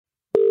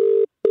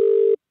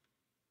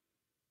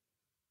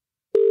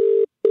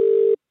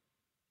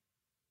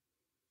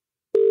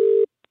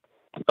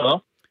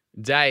Hello?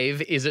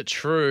 Dave, is it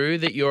true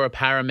that you're a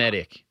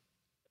paramedic?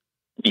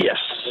 Yes.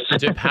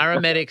 Do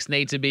paramedics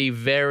need to be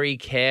very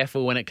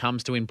careful when it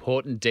comes to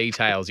important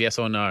details, yes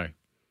or no?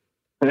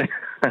 Yeah.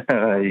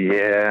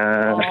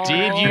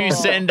 Did you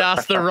send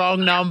us the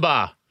wrong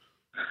number?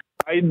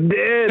 I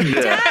did.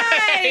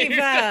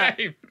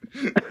 Dave!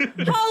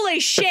 Holy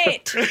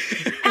shit.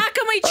 How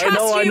can we trust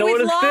I you know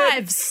with what it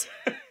lives?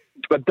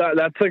 But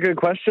that's a good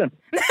question.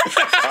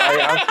 I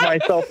ask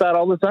myself that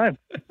all the time.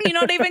 You're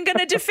not even going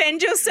to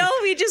defend yourself?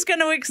 You're just going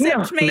to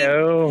accept me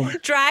No.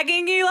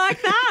 dragging you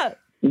like that?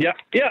 Yeah.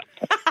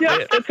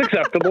 It's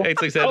acceptable.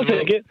 It's acceptable. I'll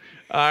take it.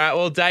 All right,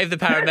 well, Dave the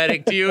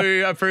paramedic, do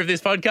you approve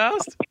this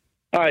podcast?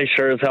 I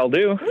sure as hell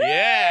do.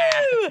 Yeah.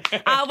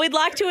 We'd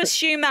like to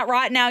assume that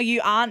right now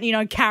you aren't,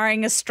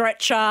 carrying a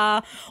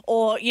stretcher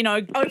or,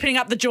 opening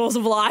up the jaws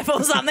of life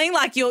or something.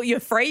 Like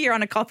you're free, you're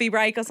on a coffee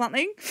break or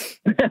something.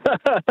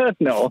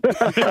 No.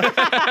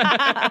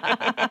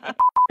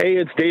 Hey,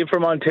 it's Dave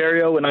from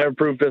Ontario, and I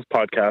approve this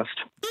podcast.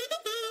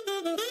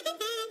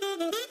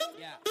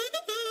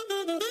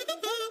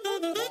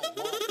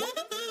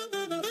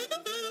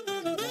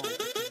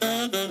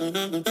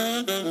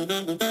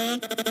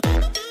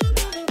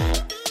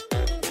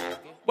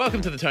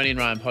 Welcome to the Tony and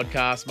Ryan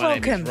podcast. My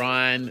name Welcome. is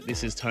Ryan.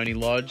 This is Tony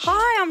Lodge,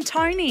 Hi, I'm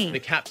Tony. the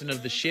captain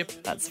of the ship.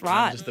 That's I'm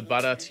right. just the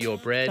butter to your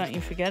bread. Don't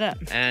you forget it.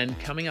 And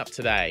coming up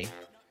today,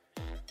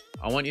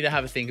 I want you to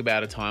have a think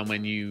about a time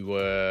when you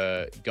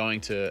were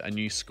going to a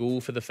new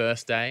school for the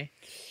first day,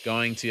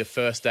 going to your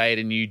first day at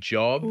a new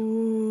job.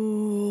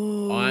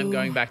 Ooh. I'm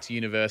going back to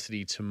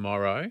university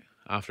tomorrow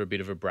after a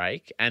bit of a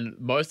break. And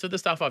most of the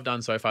stuff I've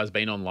done so far has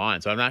been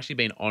online. So I've actually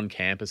been on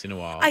campus in a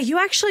while. Are you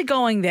actually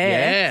going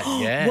there?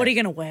 Yeah. What are you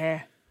going to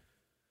wear?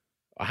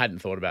 I hadn't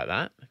thought about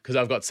that because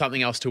I've got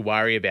something else to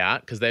worry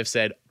about because they've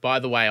said, by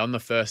the way, on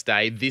the first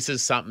day, this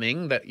is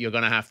something that you're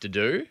going to have to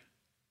do.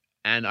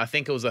 And I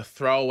think it was a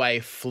throwaway,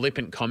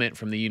 flippant comment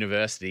from the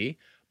university,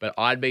 but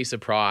I'd be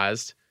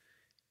surprised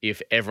if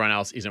everyone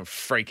else isn't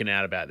freaking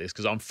out about this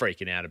because I'm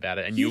freaking out about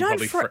it, and You you'll don't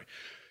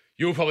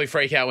probably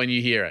freak out when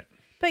you hear it.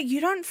 But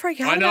you don't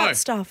freak I out know. about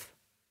stuff.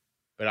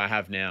 But I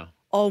have now.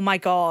 Oh, my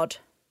God.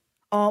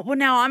 Oh, well,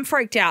 now I'm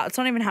freaked out. It's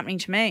not even happening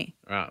to me.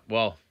 All right.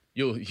 Well,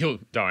 you'll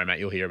don't worry, mate.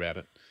 You'll hear about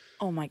it.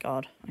 Oh, my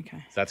God. Okay.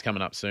 So that's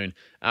coming up soon.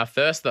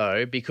 First,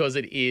 though, because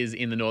it is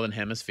in the Northern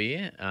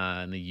Hemisphere,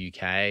 in the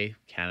UK,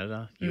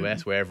 Canada,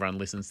 US, where everyone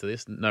listens to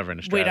this, never in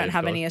Australia. We don't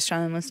have of course. any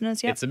Australian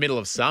listeners yet. It's the middle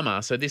of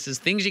summer, so this is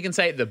things you can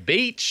say at the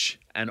beach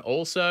and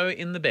also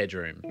in the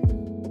bedroom.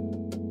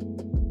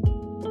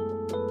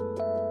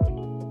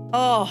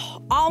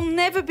 Oh, I'll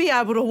never be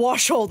able to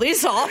wash all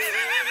this off.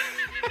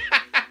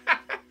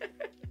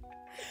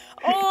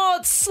 Oh,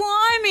 it's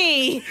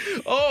slimy.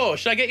 Oh,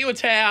 should I get you a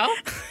towel?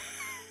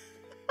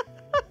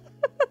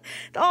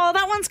 Oh,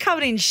 that one's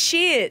covered in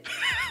shit.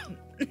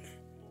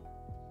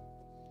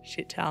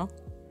 Shit towel.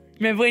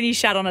 Remember when you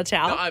shat on a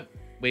towel? No,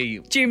 Do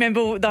you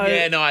remember though?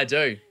 yeah, no, I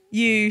do.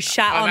 You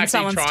shat I'm on actually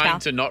someone's trying towel.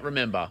 to not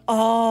remember.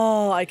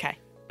 Oh, okay.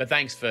 But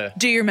thanks for,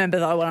 Do you remember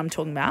though what I'm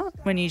talking about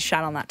when you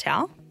shat on that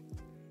towel?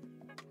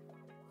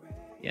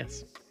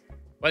 yes.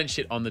 I didn't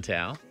shit on the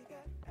towel.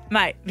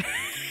 Mate.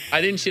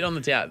 I didn't shit on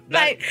the towel.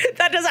 Mate,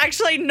 that does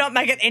actually not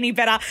make it any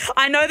better.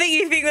 I know that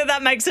you think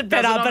that makes it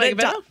better, Does it not but make it it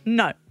better? does.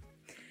 No.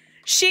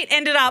 Shit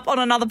ended up on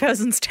another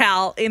person's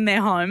towel in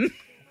their home.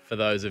 For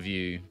those of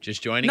you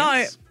just joining No.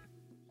 us.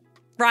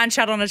 Ryan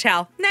shat on a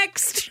towel.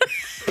 Next.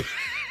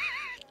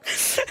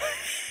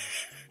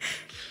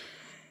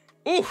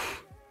 Ooh,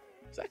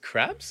 is that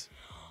crabs?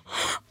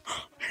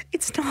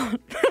 It's not.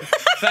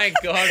 Thank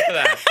God for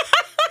that.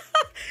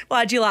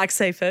 Why, do you like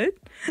seafood?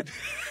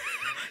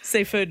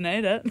 Seafood and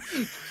eat it.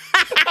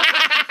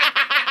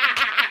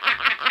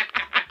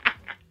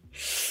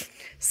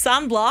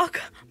 Sunblock.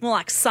 More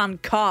like sun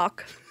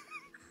cock.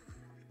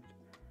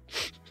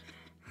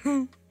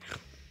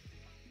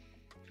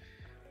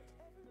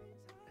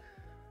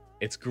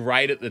 It's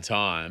great at the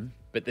time,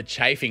 but the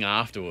chafing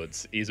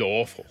afterwards is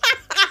awful.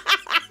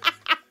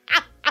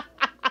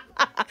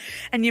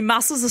 And your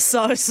muscles are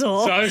so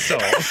sore. So sore.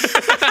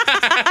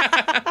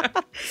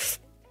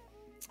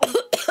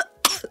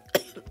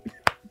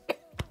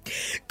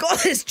 God,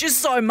 there's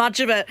just so much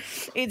of it.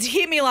 It's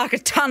hit me like a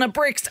ton of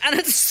bricks and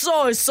it's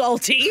so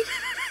salty.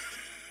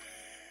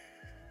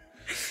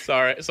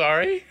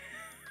 Sorry.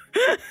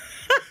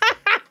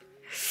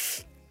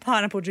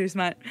 Pineapple juice,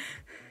 mate.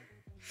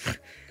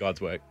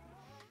 God's work.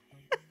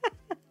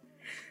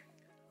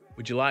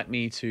 Would you like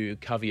me to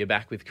cover your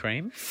back with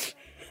cream?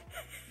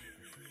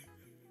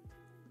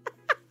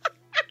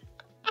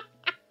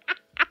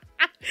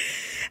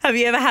 Have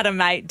you ever had a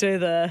mate do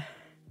the...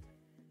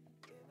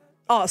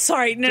 Oh,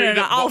 sorry. No.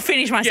 I'll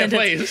finish my Yeah,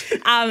 sentence.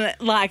 please.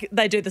 Like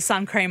they do the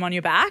sun cream on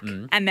your back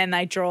and then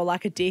they draw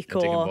like a dick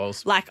and or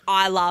balls. like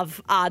I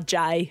love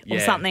RJ or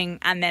Yeah. something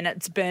and then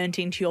it's burnt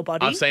into your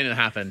body. I've seen it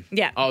happen.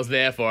 Yeah. I was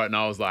there for it and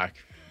I was like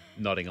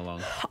nodding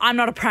along. I'm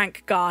not a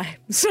prank guy.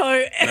 So,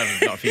 No,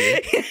 not for you.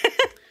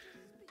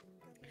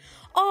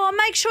 oh,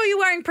 make sure you're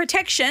wearing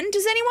protection.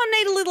 Does anyone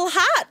need a little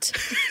hat?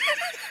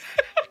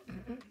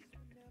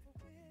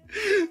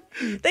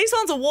 These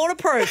ones are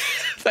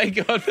waterproof. Thank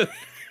God.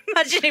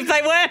 Imagine if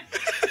they weren't.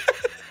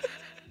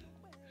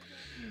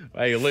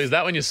 Well, you lose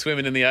that when you're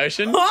swimming in the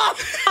ocean.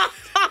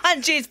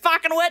 Geez,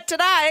 fucking wet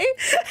today.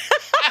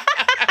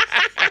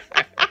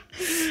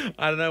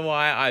 I don't know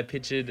why I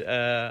pictured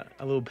a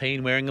little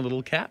peen wearing a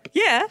little cap.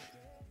 Yeah.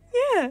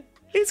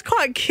 It's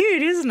quite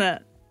cute, isn't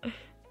it?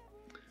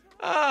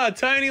 Ah,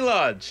 Tony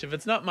Lodge. If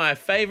it's not my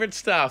favourite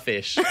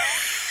starfish.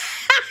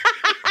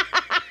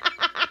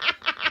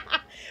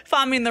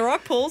 Find me in the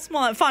rock pools.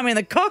 More like find me in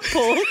the cock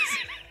pools.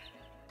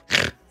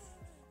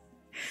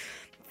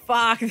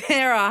 Fuck,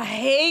 there are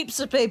heaps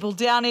of people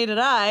down here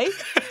today.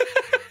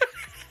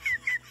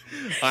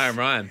 Hi, I'm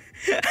Ryan.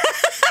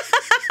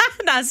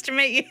 Nice to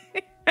meet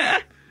you.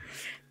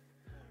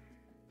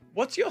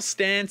 What's your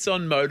stance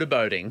on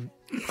motorboating?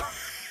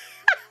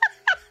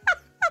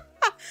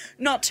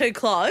 Not too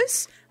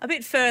close. A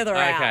bit further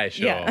out. Okay,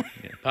 sure. Yeah.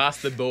 Yeah,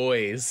 past the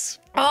boys.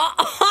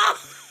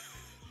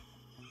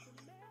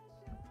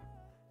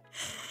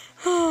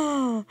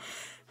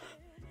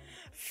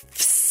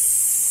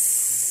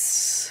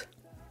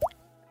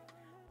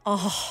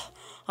 Oh,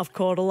 I've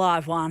caught a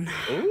live one.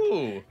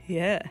 Ooh.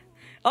 Yeah.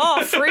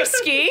 Oh,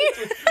 frisky.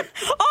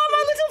 Oh,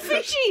 my little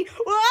fishy.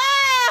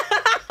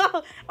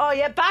 Wow. Oh,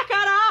 yeah, back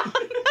on up.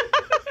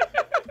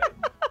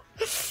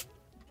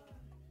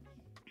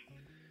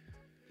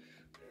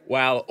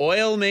 Well,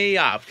 oil me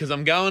up because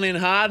I'm going in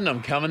hard and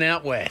I'm coming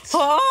out wet.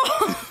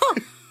 Oh.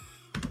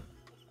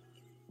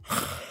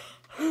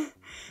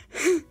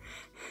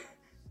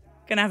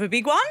 Gonna have a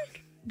big one?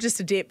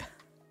 Just a dip.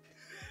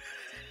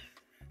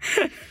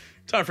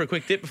 Time for a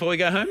quick dip before we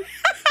go home.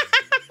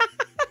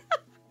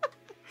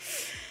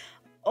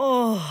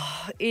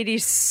 Oh, it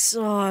is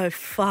so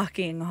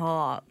fucking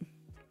hot.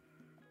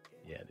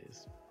 Yeah, it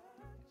is.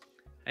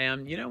 Hey,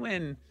 you know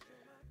when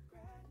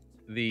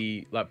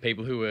the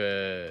people who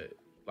were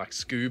like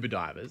scuba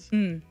divers,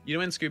 you know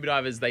when scuba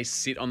divers they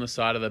sit on the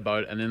side of the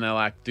boat and then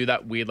they do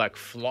that weird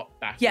flop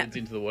backwards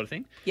into the water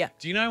thing? Yeah.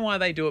 Do you know why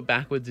they do it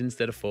backwards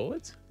instead of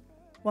forwards?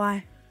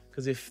 Why?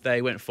 Because if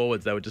they went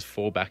forwards, they would just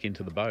fall back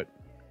into the boat.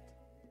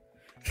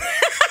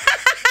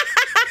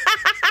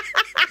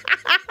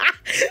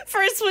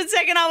 For a split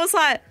second, I was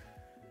like...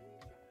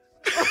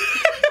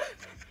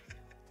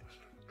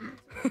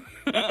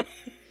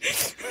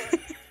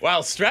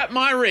 Well, strap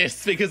my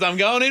wrists because I'm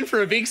going in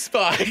for a big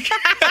spike.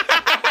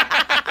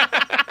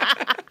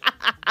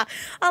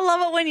 I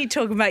love it when you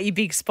talk about your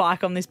big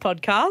spike on this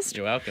podcast.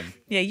 You're welcome.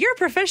 Yeah, you're a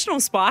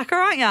professional spiker,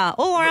 aren't you?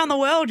 All around the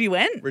world you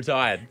went.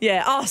 Retired.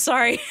 Yeah. Oh,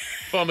 sorry.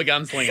 Former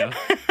gunslinger.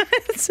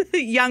 It's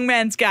a young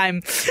man's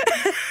game.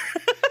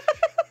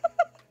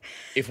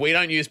 If we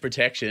don't use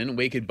protection,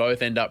 we could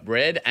both end up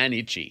red and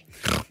itchy.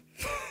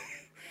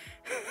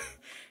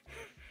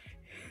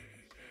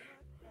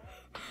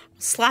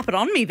 Slap it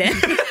on me then.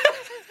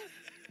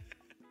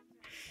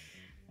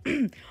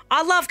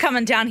 I love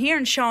coming down here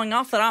and showing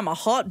off that I'm a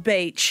hot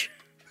beach.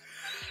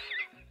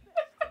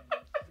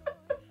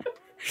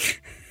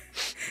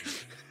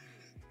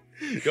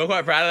 You're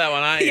quite proud of that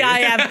one, aren't you? Yeah, I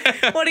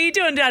am. What are you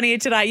doing down here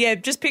today? Yeah,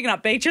 just picking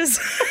up beaches.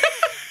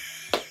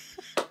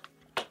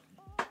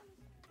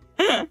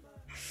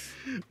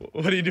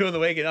 What do you do on the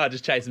weekend? Oh,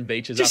 just chasing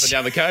beaches up and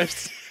down the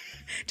coast.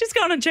 Just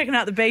going and checking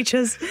out the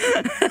beaches.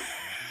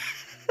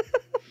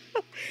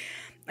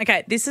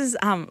 Okay, this is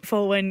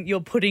for when you're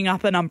putting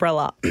up an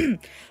umbrella.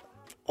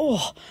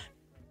 Oh,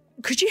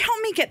 could you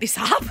help me get this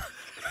up?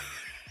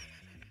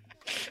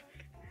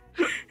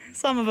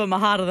 Some of them are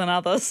harder than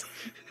others.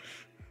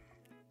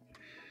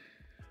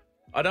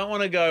 I don't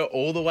want to go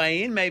all the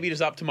way in, maybe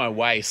just up to my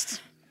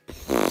waist.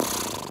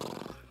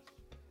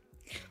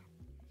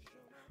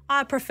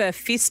 I prefer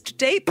fist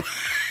deep.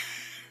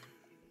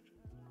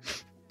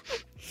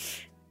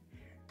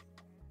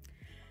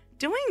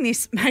 Doing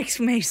this makes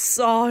me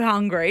so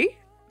hungry.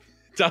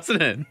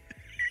 Doesn't it?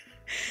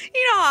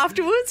 You know,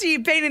 afterwards,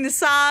 you've been in the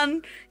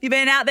sun, you've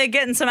been out there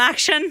getting some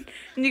action,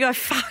 and you go,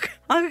 fuck,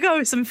 I could go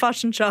with some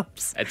fish and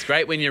chops. It's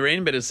great when you're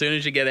in, but as soon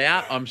as you get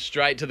out, I'm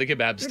straight to the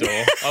kebab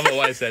store. I've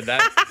always said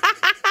that.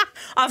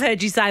 I've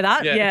heard you say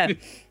that, yeah.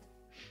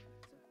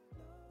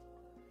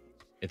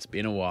 It's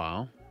been a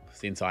while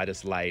since I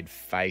just laid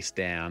face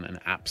down and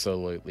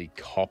absolutely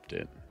copped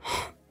it.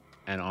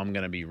 And I'm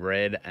going to be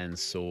red and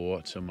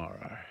sore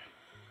tomorrow.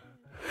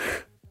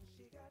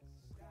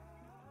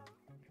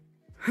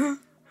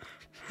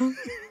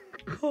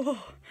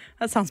 Oh,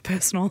 that sounds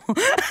personal.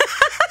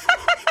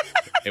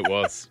 It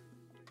was.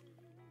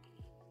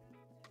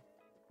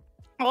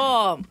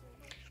 Oh,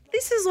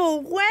 this is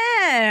all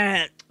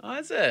wet. Oh,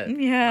 is it?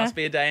 Yeah. Must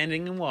be a day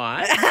ending in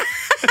white.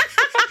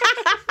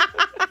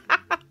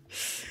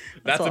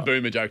 That's a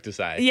boomer joke to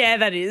say. Yeah,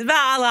 that is. But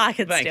I like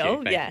it Thank still.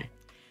 you, thank yeah. you.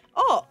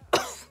 Oh,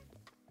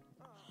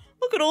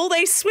 look at all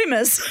these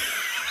swimmers.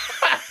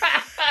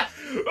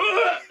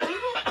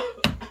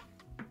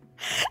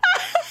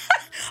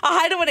 I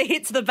hate it when it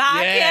hits the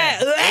back. Yeah.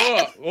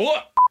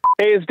 Oh.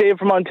 Hey, it's Dave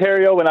from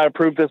Ontario, and I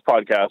approve this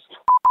podcast.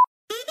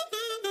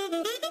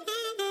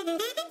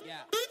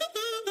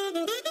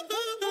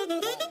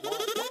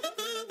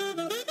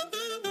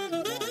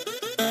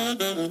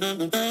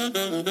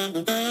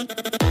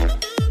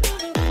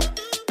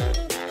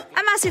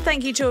 massive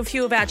thank you to a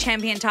few of our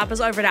champion tappers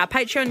over at our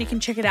Patreon. You can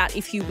check it out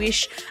if you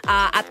wish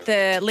at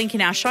the link in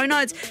our show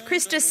notes.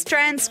 Krista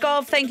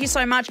Strandskov, thank you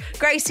so much.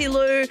 Gracie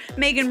Lou,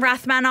 Megan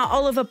Rathmanner,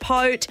 Oliver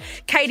Pote,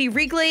 Katie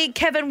Wrigley,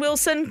 Kevin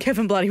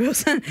Bloody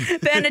Wilson,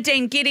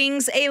 Bernadine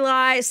Giddings,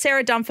 Eli,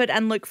 Sarah Dunford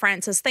and Luke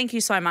Francis. Thank you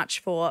so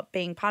much for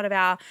being part of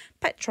our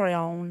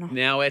Patreon.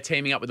 Now we're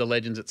teaming up with the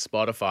legends at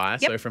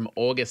Spotify. Yep. So from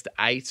August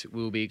 8,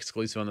 we'll be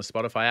exclusive on the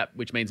Spotify app,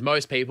 which means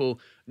most people,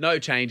 no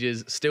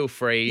changes, still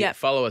free. Yep.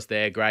 Follow us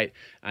there, great.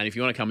 And if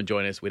you want to come and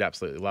join us, we'd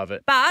absolutely love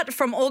it. But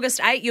from August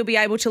 8, you'll be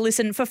able to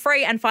listen for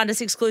free and find us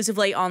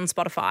exclusively on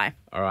Spotify.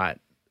 All right.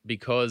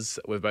 Because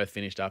we've both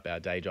finished up our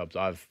day jobs,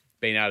 I've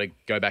been able to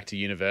go back to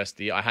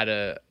university.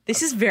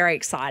 This is very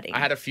exciting. I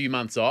had a few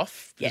months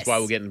off. Yes. That's why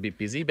we're getting a bit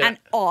busy. But And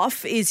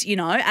off is, an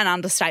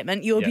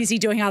understatement. You were busy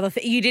doing other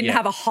things. You didn't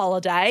have a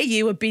holiday.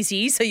 You were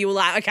busy. So you were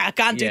like, okay, I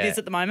can't do this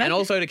at the moment. And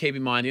also to keep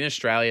in mind, in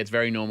Australia, it's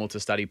very normal to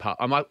study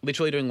I'm like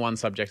literally doing one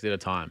subject at a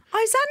time. Oh,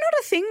 is that not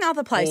a thing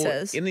other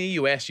places? Well, in the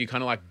US, you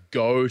kind of like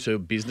go to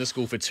business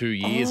school for 2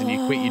 years and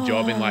you quit your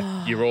job and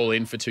like you're all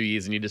in for 2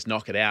 years and you just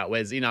knock it out.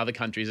 Whereas in other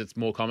countries, it's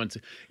more common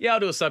to,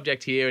 I'll do a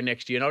subject here and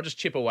next year and I'll just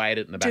chip away at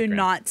it in the do background.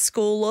 night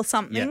school or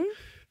something? Yeah,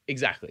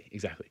 exactly.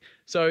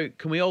 So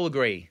can we all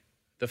agree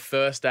the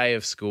first day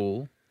of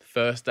school,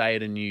 first day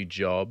at a new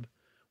job,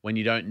 when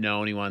you don't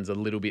know anyone's a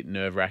little bit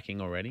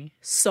nerve-wracking already?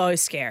 So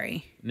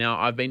scary. Now,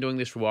 I've been doing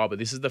this for a while, but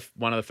this is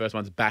one of the first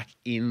ones back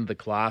in the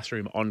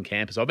classroom on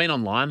campus. I've been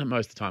online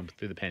most of the time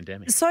through the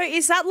pandemic. So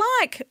is that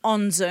like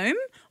on Zoom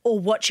or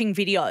watching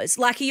videos?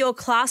 Like are your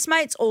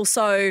classmates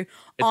also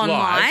online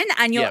live.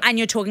 and you're Yep. and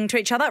you're talking to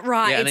each other?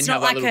 Right. Yeah, and It's then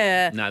you not have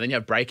like then you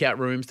have breakout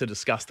rooms to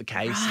discuss the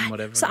case and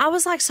whatever. So I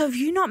was like, so have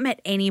you not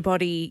met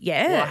anybody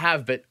yet? Well, I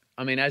have, but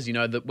I mean, as you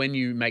know, that when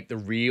you make the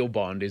real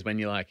bond is when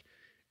you like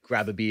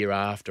grab a beer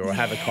after or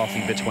have a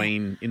coffee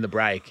between in the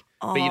break.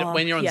 But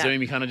when you're on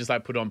Zoom, you kind of just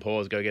like put on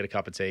pause, go get a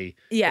cup of tea.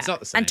 Yeah. It's not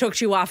the same. And talk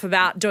to your wife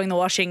about doing the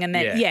washing and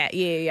then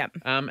yeah.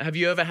 Have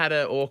you ever had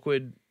an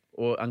awkward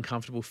or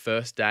uncomfortable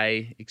first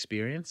day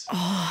experience?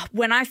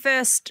 When I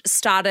first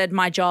started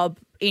my job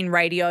in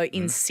radio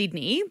in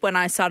Sydney, when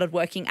I started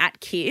working at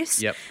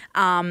KISS, Yep.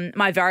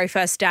 my very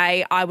first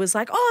day, I was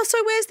like, oh, so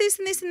where's this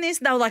and this and this?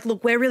 And they were like,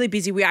 look, we're really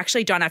busy. We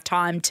actually don't have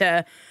time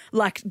to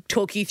like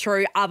talk you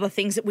through other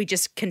things that we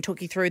just can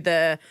talk you through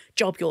the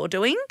job you're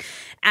doing.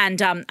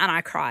 And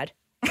I cried.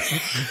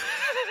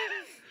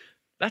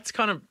 That's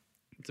kind of,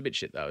 it's a bit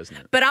shit though, isn't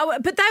it? But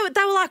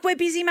they were like, we're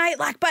busy, mate.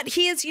 Like, but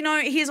here's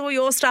all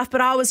your stuff.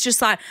 But I was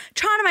just like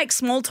trying to make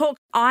small talk.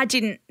 I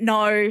didn't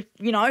know,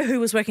 who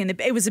was working.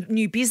 It was a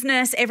new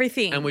business,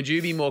 everything. And would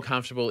you be more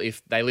comfortable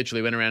if they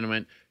literally went around and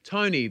went,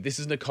 Tony, this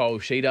is Nicole,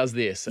 she does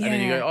this. And then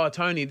you go, oh,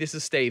 Tony, this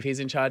is Steve, he's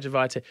in charge of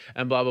IT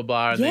and blah, blah,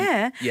 blah. And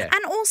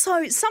And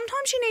also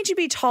sometimes you need to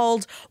be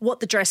told what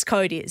the dress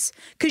code is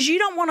because you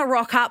don't want to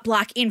rock up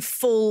like in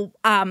full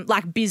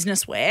like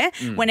business wear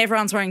when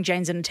everyone's wearing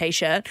jeans and a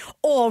T-shirt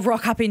or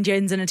rock up in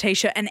jeans and a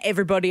T-shirt and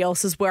everybody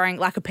else is wearing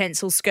like a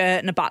pencil skirt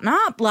and a button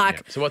up. Like,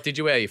 Yeah. So what did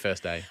you wear your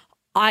first day?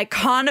 I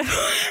kind of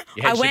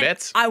You had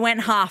Chibettes? I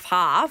went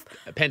half.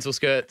 A pencil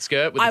skirt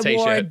with a I T-shirt?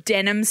 wore a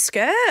denim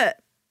skirt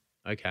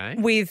Okay.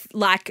 with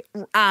like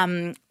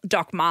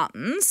Doc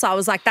Martens. So I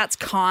was like, that's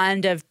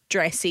kind of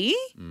dressy.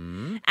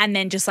 And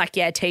then just like,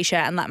 T-shirt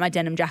and like my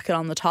denim jacket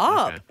on the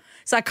top. Okay.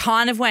 So I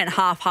kind of went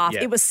half.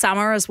 Yeah. It was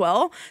summer as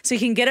well. So you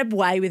can get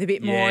away with a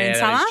bit more in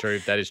summer.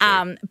 That is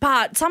true.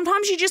 But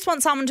sometimes you just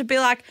want someone to be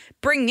like,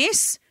 bring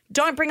this.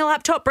 Don't bring a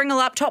laptop,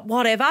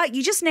 whatever.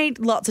 You just need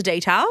lots of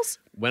details.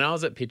 When I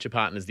was at Pitcher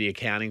Partners, the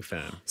accounting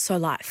firm. So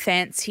like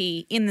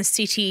fancy, in the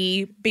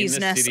city,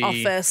 business in the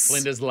city, office.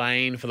 Flinders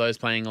Lane, for those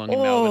playing along in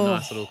Melbourne,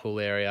 nice little cool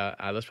area.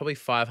 There's probably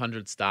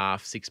 500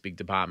 staff, 6 big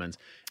departments.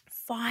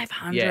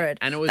 500. Yeah,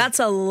 and it was- That's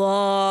a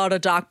lot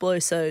of dark blue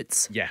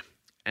suits. Yeah.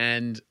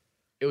 And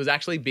it was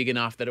actually big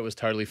enough that it was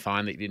totally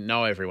fine that you didn't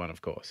know everyone,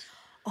 of course.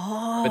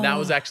 Oh. But that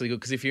was actually good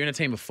because if you're in a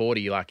team of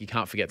 40, you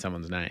can't forget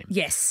someone's name.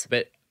 Yes.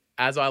 But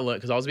as I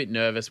learned, because I was a bit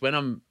nervous,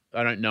 when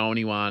I don't know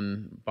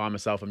anyone by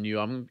myself, I'm new,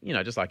 I'm,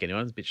 just like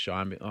anyone, I'm a bit shy.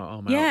 I'm a bit,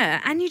 oh, man. Yeah,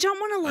 and you don't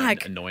want to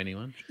like annoy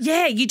anyone.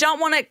 Yeah, you don't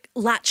want to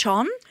latch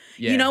on.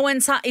 Yeah. You know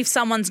when if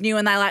someone's new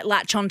and they like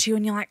latch on to you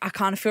and you're like, I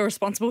kind of feel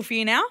responsible for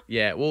you now.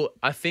 Yeah, well,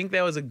 I think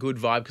there was a good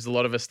vibe because a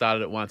lot of us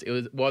started at once.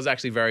 It was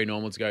actually very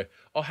normal to go,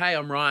 oh, hey,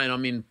 I'm Ryan,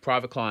 I'm in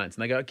private clients.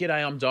 And they go,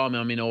 g'day, I'm Dom,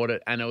 I'm in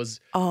audit. And it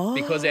was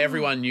because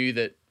everyone knew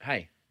that,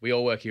 hey, we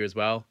all work here as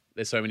well.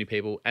 There's so many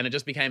people. And it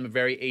just became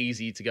very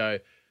easy to go,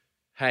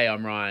 hey,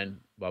 I'm Ryan,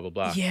 blah, blah,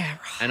 blah. Yeah, right.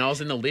 And I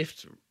was in the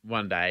lift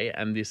one day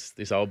and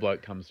this old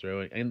bloke comes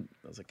through and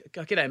I was like,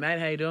 g'day, mate,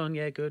 how you doing?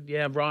 Yeah, good.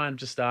 Yeah, I'm Ryan,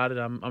 just started.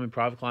 I'm in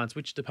private clients.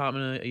 Which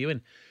department are you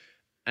in?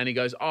 And he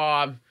goes, oh,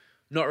 I'm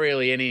not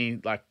really any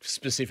like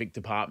specific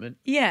department.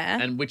 Yeah.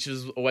 And which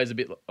is always a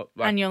bit like.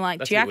 And you're like,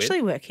 that's do you a bit weird.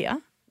 actually work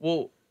here?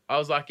 Well, I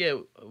was like, yeah,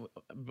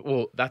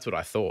 well, that's what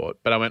I thought.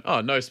 But I went, oh,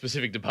 no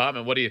specific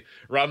department. What do you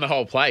run the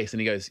whole place? And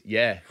he goes,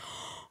 yeah.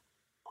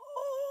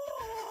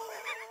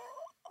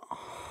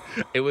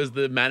 It was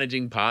the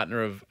managing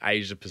partner of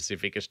Asia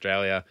Pacific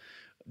Australia,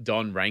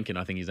 Don Rankin,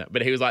 I think he's,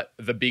 but he was like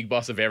the big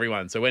boss of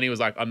everyone. So when he was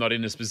like, I'm not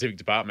in a specific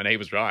department, he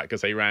was right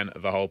because he ran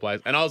the whole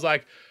place. And I was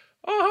like,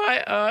 oh,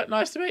 hi,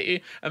 nice to meet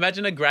you.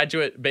 Imagine a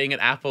graduate being at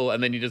Apple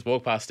and then you just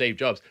walk past Steve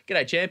Jobs.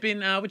 G'day,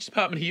 champion. Which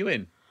department are you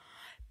in?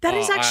 That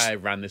is I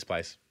run this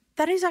place.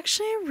 That is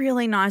actually a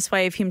really nice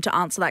way of him to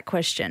answer that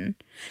question,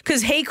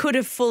 because he could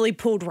have fully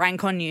pulled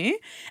rank on you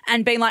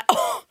and been like,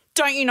 oh,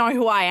 don't you know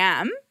who I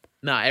am?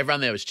 No, everyone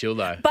there was chill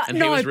though. But and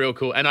he was real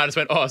cool. And I just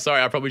went, oh,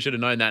 sorry, I probably should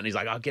have known that. And he's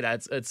like, oh,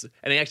 g'day, it's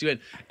and he actually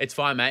went, it's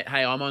fine, mate.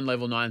 Hey, I'm on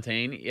level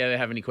 19. You ever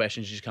have any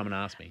questions, you just come and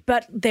ask me.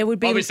 But there would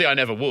be... Obviously, I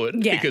never would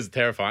because it's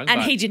terrifying.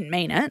 And he didn't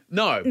mean it.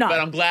 No, but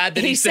I'm glad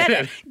that he said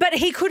it. But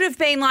he could have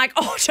been like,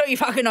 oh, don't you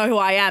fucking know who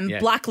I am,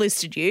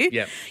 blacklisted you.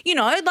 Yeah. You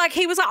know, like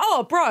he was like,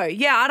 oh, bro,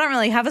 yeah, I don't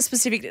really have a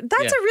specific...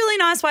 That's a really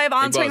nice way of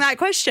answering that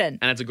question.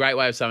 And it's a great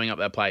way of summing up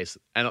that place.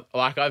 And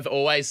like I've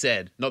always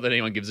said, not that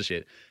anyone gives a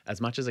shit, as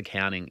much as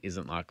accounting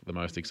isn't like the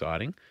most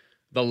exciting,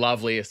 the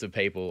loveliest of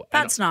people.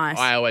 That's nice.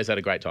 I always had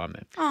a great time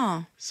there.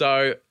 Oh.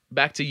 So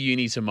back to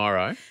uni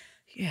tomorrow.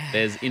 Yeah.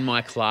 There's in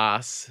my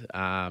class,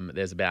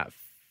 there's about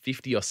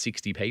 50 or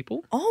 60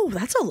 people. Oh,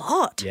 that's a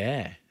lot.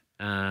 Yeah.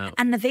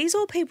 And are these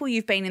all people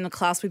you've been in the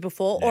class with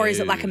before, or is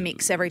it like a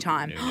mix every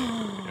time? No,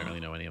 I don't really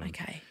know any of them.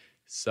 Okay.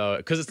 So,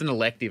 because it's an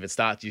elective, you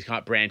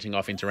start branching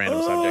off into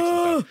random subjects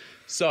and stuff.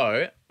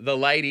 So, the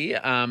lady,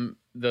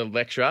 the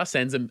lecturer,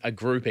 sends a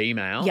group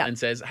email and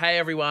says, hey,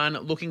 everyone,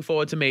 looking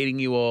forward to meeting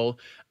you all.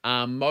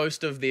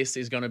 Most of this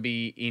is going to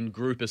be in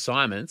group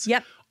assignments.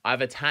 Yep. I've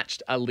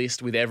attached a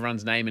list with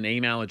everyone's name and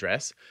email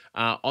address.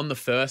 On the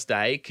first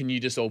day, can you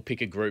just all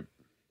pick a group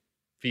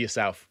for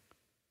yourself?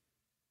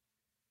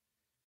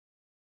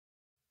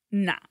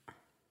 Nah.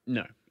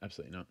 No,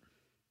 absolutely not.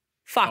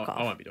 Fuck off.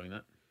 I won't be doing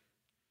that.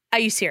 Are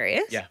you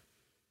serious? Yeah.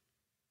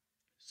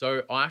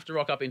 So I have to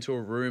rock up into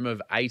a room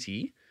of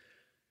 80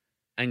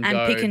 and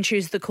go pick and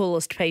choose the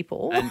coolest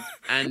people.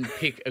 and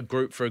pick a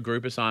group for a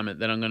group assignment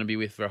that I'm going to be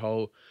with for a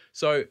whole.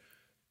 So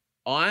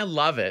I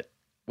love it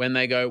when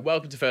they go,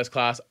 welcome to first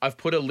class. I've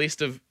put a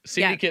list of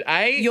Syndicate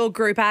A. Your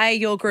group A,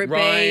 your group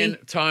Ryan, B.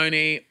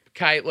 Tony,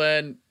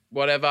 Caitlin,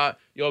 whatever.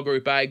 Your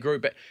group A,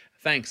 group B.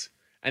 Thanks.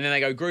 And then they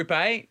go, group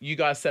A, you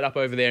guys set up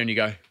over there, and you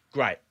go,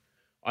 great.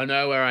 I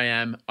know where I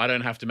am. I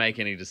don't have to make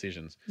any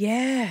decisions.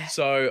 Yeah.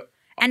 So...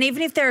 And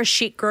even if they're a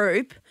shit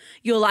group,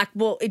 you're like,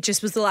 well, it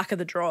just was the luck of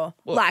the draw.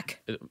 Well,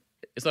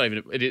 it's not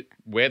even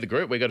we're the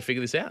group. We've got to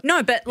figure this out.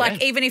 No, but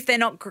even if they're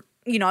not,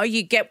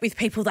 you get with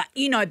people that,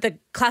 the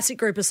classic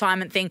group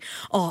assignment thing.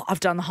 Oh, I've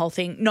done the whole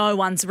thing. No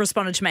one's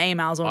responded to my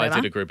emails or whatever. I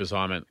did a group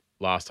assignment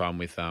last time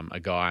with a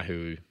guy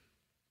who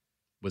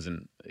he was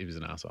an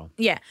arsehole.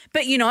 Yeah.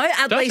 But, at Did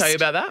least. Did I tell you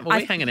about that? Were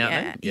we hanging out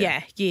then?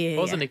 Yeah.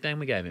 What was the nickname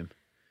we gave him?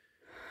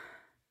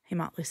 He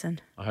might listen.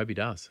 I hope he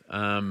does.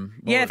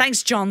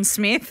 Thanks, John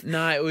Smith.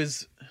 No,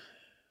 it's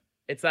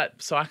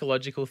that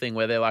psychological thing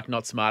where they're like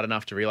not smart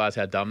enough to realise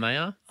how dumb they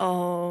are.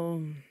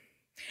 Oh.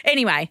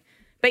 Anyway,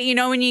 but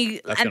when you...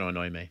 That's going to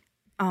annoy me.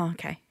 Oh,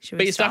 okay.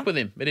 But you're stuck with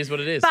him. It is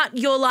what it is. But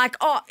you're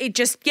like,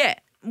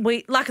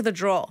 luck of the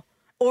draw.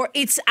 Or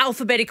it's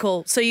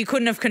alphabetical, so you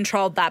couldn't have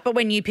controlled that. But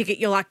when you pick it,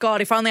 you're like, God,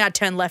 if only I'd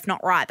turned left,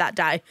 not right that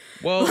day.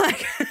 Well,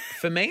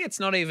 for me, it's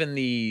not even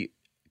the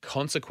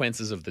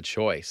consequences of the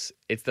choice.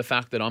 It's the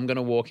fact that I'm going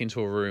to walk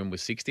into a room with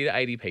 60 to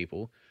 80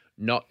 people,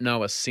 not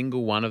know a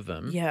single one of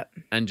them. Yep.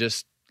 And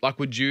just like,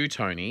 would you,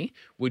 Tony,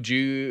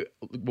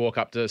 walk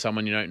up to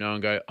someone you don't know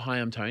and go, hi,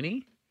 I'm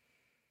Tony?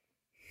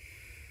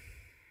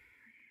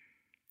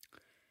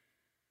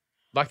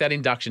 Like that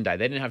induction day,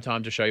 they didn't have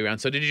time to show you around.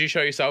 So did you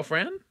show yourself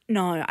around?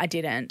 No, I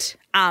didn't.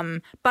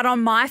 But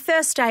on my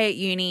first day at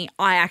uni,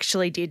 I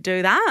actually did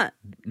do that.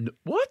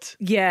 What?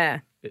 Yeah.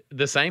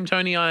 The same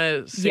Tony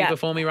I see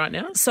before me right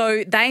now?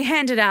 So they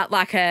handed out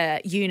like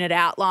a unit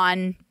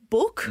outline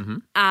book,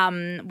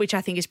 which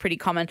I think is pretty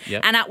common.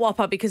 Yep. And at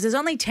Whopper, because there's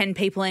only 10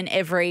 people in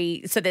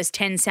so there's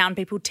 10 sound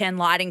people, 10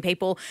 lighting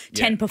people,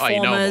 10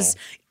 performers.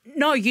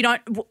 No, you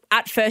don't.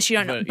 At first, you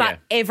don't know. But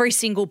every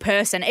single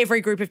person, every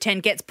group of 10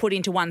 gets put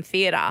into one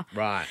theatre.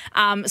 Right.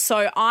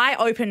 So I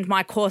opened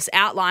my course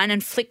outline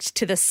and flicked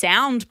to the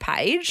sound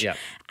page. Yep.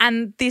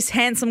 And this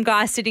handsome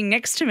guy sitting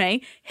next to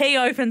me, he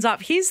opens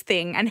up his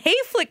thing and he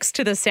flicks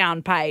to the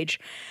sound page.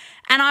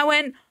 And I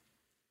went,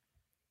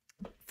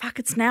 fuck,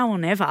 it's now or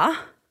never.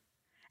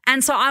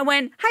 And so I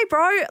went, hey,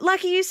 bro, are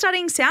you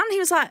studying sound? And he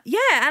was like,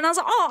 yeah. And I was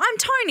like, oh, I'm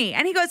Tony.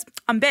 And he goes,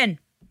 I'm Ben.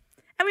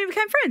 And we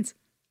became friends.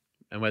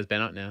 And where's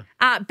Ben at now?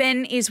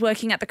 Ben is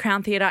working at the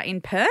Crown Theatre in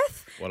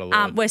Perth. What a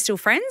lord. We're still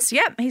friends.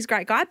 Yep, he's a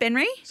great guy,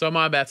 Benry. So am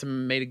I about to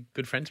meet a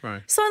good friend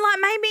tomorrow? So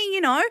maybe,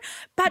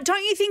 but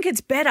don't you think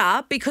it's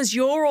better because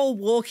you're all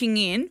walking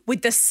in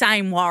with the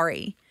same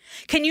worry?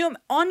 Can you,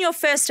 on your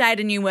first day at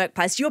a new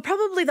workplace, you're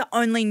probably the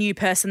only new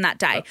person that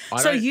day.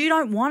 So you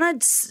don't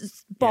want to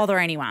bother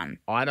anyone.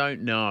 I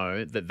don't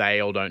know that they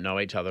all don't know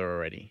each other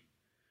already.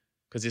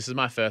 Because this is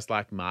my first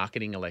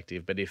marketing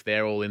elective, but if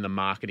they're all in the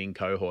marketing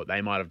cohort,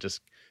 they might have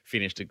just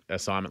finished an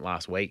assignment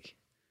last week.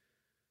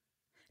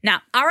 Nah,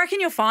 I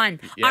reckon you're fine.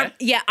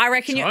 Yeah? I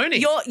reckon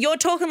Tony. you're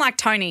talking like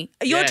Tony.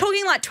 You're Yeah.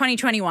 talking like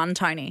 2021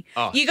 Tony.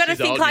 Oh, you got to she's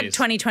think old like news.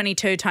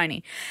 2022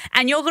 Tony.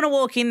 And you're going to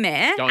walk in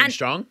there. Going and,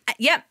 strong?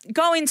 Yep,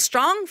 go in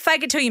strong,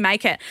 fake it till you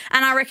make it.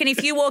 And I reckon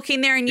if you walk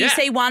in there and you Yeah.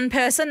 see one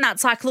person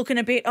that's like looking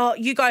a bit,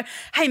 you go,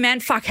 hey man,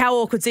 fuck, how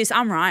awkward's this?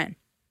 I'm Ryan.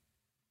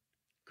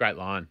 Great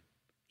line.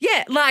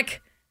 Yeah,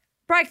 like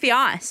break the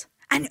ice.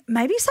 And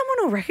maybe someone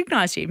will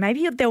recognise you.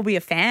 Maybe there'll be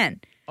a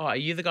fan. Oh, are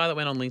you the guy that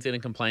went on LinkedIn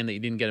and complained that you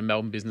didn't get a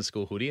Melbourne Business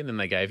School hoodie and then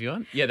they gave you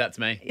one? Yeah, that's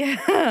me. Yeah.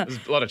 There's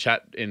a lot of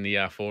chat in the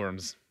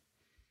forums.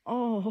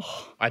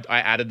 Oh. I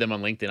added them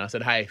on LinkedIn. I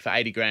said, hey, for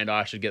 80 grand,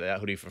 I should get that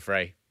hoodie for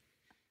free.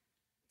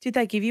 Did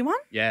they give you one?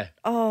 Yeah.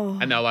 Oh.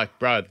 And they're like,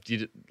 bro,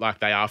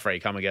 they are free.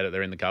 Come and get it.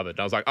 They're in the cupboard. And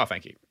I was like, oh,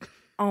 thank you.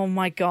 Oh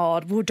my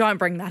God. Well, don't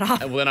bring that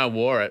up. And then I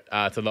wore it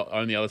to the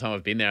only other time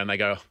I've been there. And they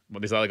go, well,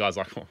 this other guy's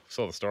like, oh,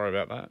 saw the story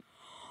about that.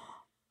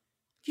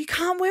 You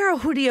can't wear a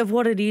hoodie of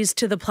what it is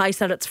to the place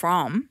that it's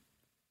from.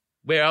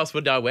 Where else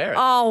would I wear it?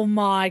 Oh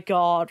my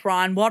God,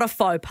 Ryan, what a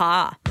faux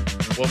pas.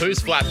 Well,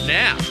 who's flapped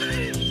now?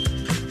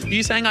 Are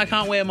you saying I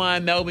can't wear my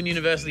Melbourne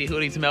University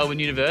hoodie to Melbourne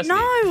University?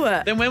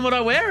 No. Then when would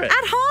I wear it?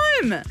 At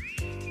home.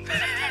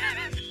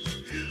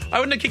 I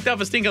wouldn't have kicked up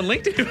a stink on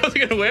LinkedIn if I was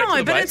going to wear it to No,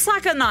 the but place. it's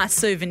like a nice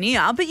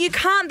souvenir, but you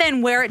can't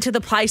then wear it to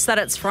the place that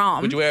it's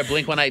from. Would you wear a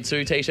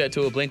Blink-182 t-shirt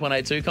to a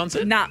Blink-182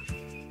 concert? Nah.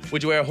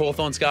 Would you wear a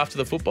Hawthorn scarf to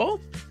the football?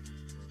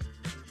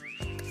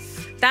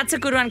 That's a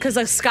good one because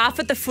a scarf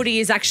at the footy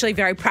is actually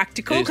very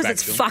practical It is because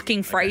it's practical.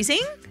 fucking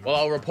freezing. Well,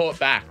 I'll report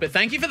back. But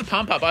thank you for the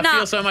pump up. I Nah.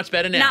 feel so much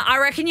better now. Nah, I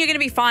reckon you're going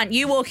to be fine.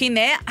 You walk in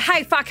there,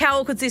 hey, fuck, how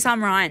awkward's this?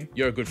 I'm Ryan.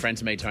 You're a good friend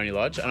to me, Tony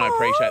Lodge, and I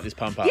appreciate this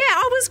pump up. Yeah,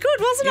 I was good,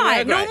 wasn't You I?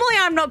 were great. Normally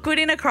I'm not good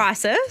in a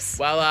crisis.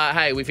 Well,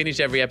 hey, we finished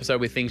every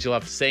episode with things you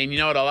love to see. And you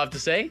know what I love to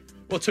see?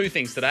 Well, two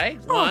things today.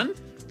 Oh. One,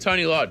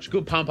 Tony Lodge,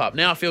 good pump up.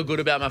 Now I feel good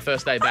about my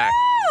first day back.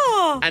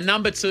 Oh, And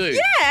number two,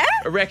 yeah.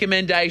 a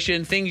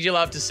recommendation, things you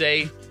love to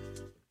see,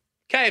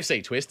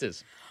 KFC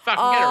Twisters.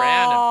 Fucking get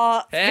around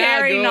them. How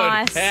very good.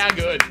 nice. How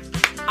good.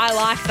 I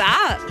like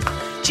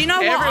that. Do you know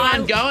what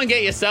Everyone go and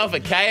get yourself a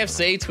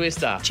KFC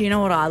Twister. Do you know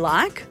what I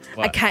like?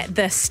 What? Okay,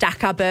 the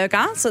Stacker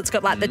burger. So it's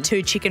got like the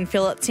 2 chicken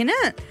fillets in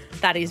it.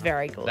 That is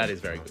very good. That is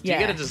very good. Do Yeah.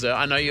 you get a dessert?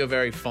 I know you're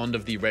very fond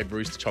of the Red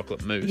Rooster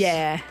chocolate mousse.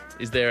 Yeah.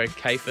 Is there a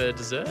Kefir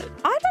dessert?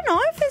 I don't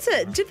know if it's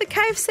it. Did the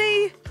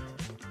KFC?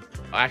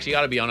 I actually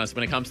got to be honest,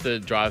 when it comes to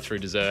drive-through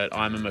dessert,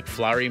 I'm a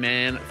McFlurry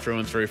man through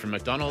and through from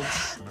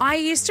McDonald's. I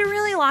used to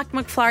really like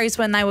McFlurries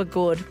when they were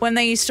good, when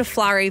they used to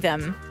flurry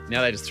them.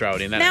 Now they just throw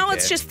it in. They Now don't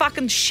it's care. just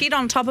fucking shit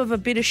on top of a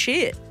bit of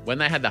shit. When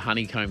they had the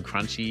honeycomb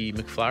crunchy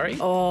McFlurry.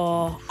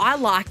 Oh, I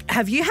like.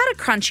 Have you had a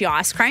crunchy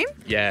ice cream?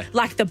 Yeah.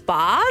 Like the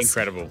bars?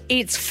 Incredible.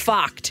 It's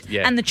fucked.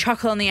 Yeah. And the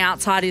chocolate on the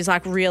outside is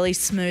like really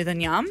smooth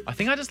and yum. I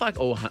think I just like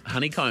all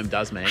honeycomb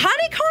does, man.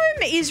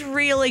 Honeycomb is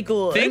really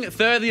good.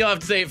 Thirdly, you'll have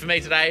to see it for me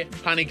today.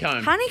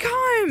 Honeycomb.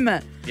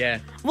 Honeycomb. Yeah.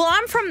 Well,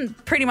 I'm from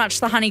pretty much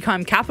the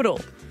honeycomb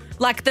capital.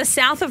 Like the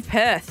south of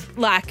Perth.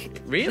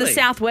 Like Really? the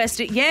southwest.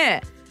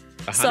 Yeah.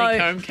 A So-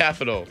 honeycomb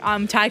capital.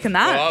 I'm taking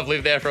that. Well, I've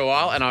lived there for a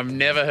while and I've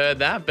never heard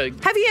that, but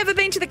Have you ever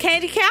been to the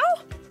Candy Cow?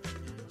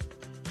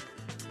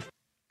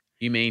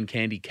 you mean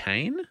candy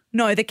cane?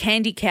 No, the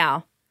Candy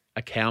Cow.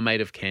 A cow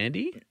made of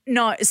candy?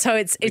 No, so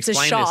it's a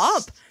Explain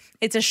shop. this.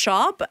 It's a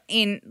shop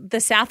in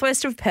the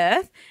southwest of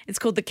Perth. It's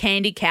called the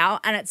Candy Cow,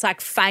 and it's like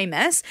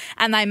famous.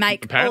 And they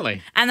make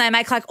Apparently.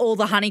 like all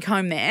the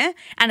honeycomb there,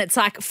 and it's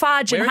like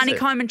fudge Where and is it?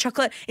 honeycomb and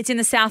chocolate. It's in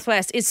the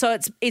southwest.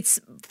 It's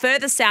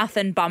further south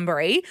than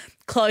Bunbury,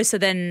 closer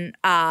than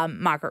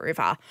Margaret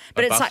River,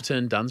 but it's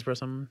Bufferton, Dunsborough or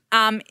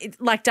something?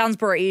 like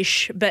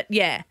Dunsborough-ish. But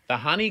yeah, The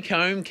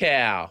honeycomb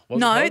cow. What's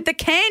it no, called? the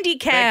Candy The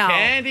Cow.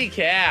 candy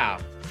cow.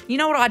 You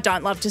know what I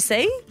don't love to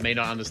see? Me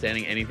not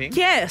understanding anything?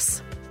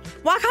 Yes.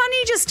 Why can't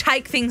you just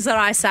take things that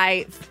I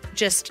say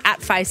just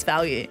at face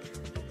value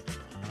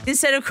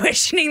instead of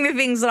questioning the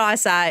things that I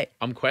say?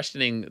 I'm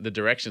questioning the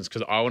directions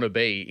because I want to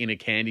be in a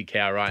candy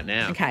cow right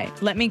now. Okay,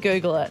 let me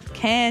Google it.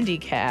 Candy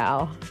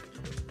Cow.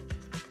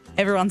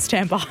 Everyone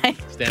stand by.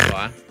 Stand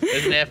by.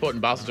 There's an airport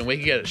in Busselton. We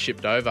can get it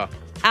shipped over.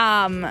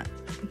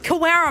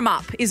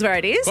 Cowarumup is where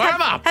it is.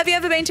 Cowarumup. Have you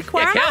ever been to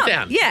Cowarumup?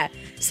 Countdown. Yeah.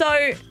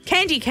 So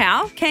Candy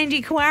Cow,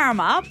 Candy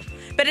Cowarumup,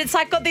 but it's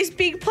like got this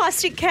big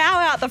plastic cow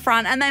out the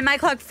front, and they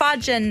make like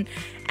fudge and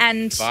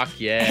Fuck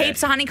yeah.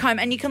 heaps of honeycomb,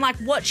 and you can like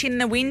watch in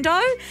the window,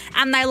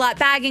 and they like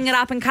bagging it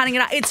up and cutting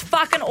it up. It's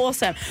fucking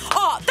awesome.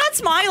 Oh,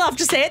 that's my love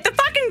to see it. The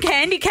fucking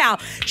Candy Cow.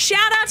 Shout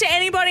out to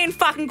anybody in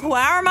fucking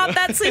Cowarumup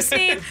that's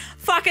listening.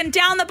 Fucking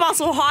down the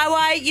Bustle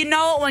Highway. You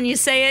know it when you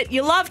see it.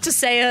 You love to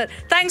see it.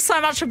 Thanks so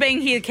much for being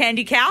here,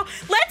 Candy Cow.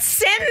 Let's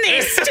send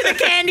this to the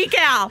Candy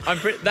Cow.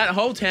 That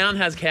whole town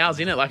has cows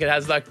in it. Like it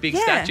has like big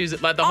statues.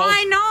 Like the whole.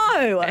 I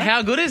know.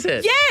 How good is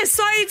it? Yeah,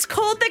 so it's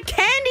called the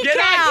Candy Cow.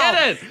 I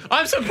get it.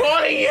 I'm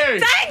supporting you.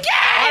 Thank you.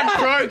 I'm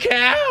pro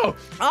cow.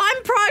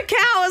 I'm pro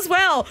cow as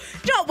well.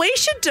 You know what we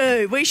should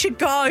do? We should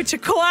go to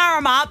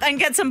Cowarumup and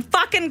get some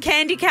fucking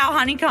Candy Cow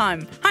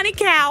honeycomb.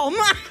 Honeycomb.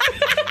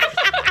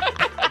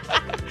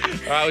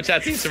 All right, we'll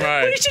chat to you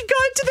tomorrow. We should go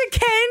to